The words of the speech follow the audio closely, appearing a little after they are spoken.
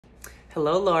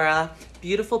Hello, Laura.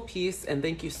 Beautiful piece, and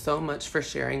thank you so much for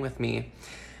sharing with me.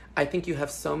 I think you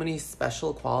have so many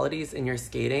special qualities in your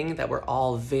skating that were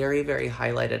all very, very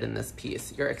highlighted in this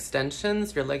piece. Your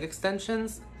extensions, your leg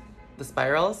extensions, the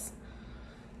spirals,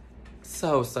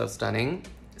 so stunning.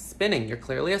 Spinning, you're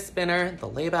clearly a spinner. The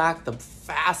layback, the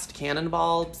fast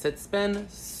cannonball sit spin,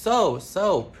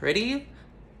 so pretty.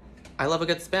 I love a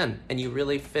good spin, and you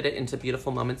really fit it into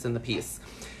beautiful moments in the piece.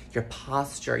 Your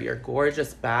posture, your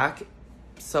gorgeous back,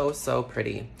 so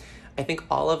pretty. I think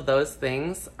all of those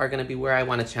things are gonna be where I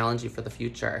wanna challenge you for the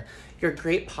future. Your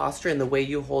great posture and the way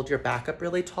you hold your back up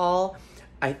really tall,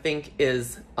 I think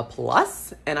is a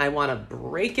plus, and I wanna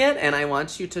break it, and I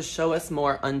want you to show us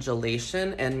more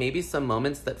undulation and maybe some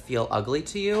moments that feel ugly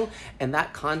to you, and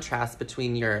that contrast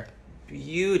between your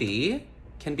beauty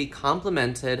can be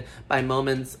complemented by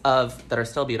moments that are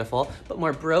still beautiful, but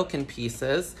more broken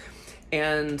pieces.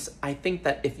 And I think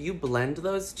that if you blend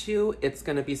those two, it's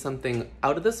gonna be something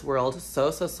out of this world,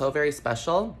 so very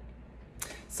special.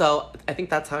 So I think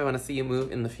that's how I wanna see you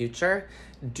move in the future.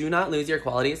 Do not lose your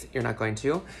qualities, you're not going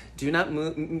to. Do not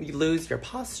lose your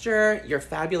posture, your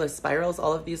fabulous spirals,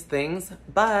 all of these things,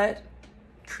 but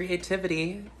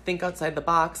creativity, think outside the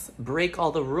box, break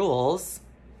all the rules.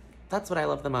 That's what I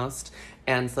love the most.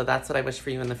 And so that's what I wish for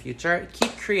you in the future.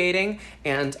 Keep creating,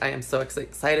 and I am so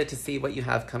excited to see what you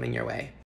have coming your way.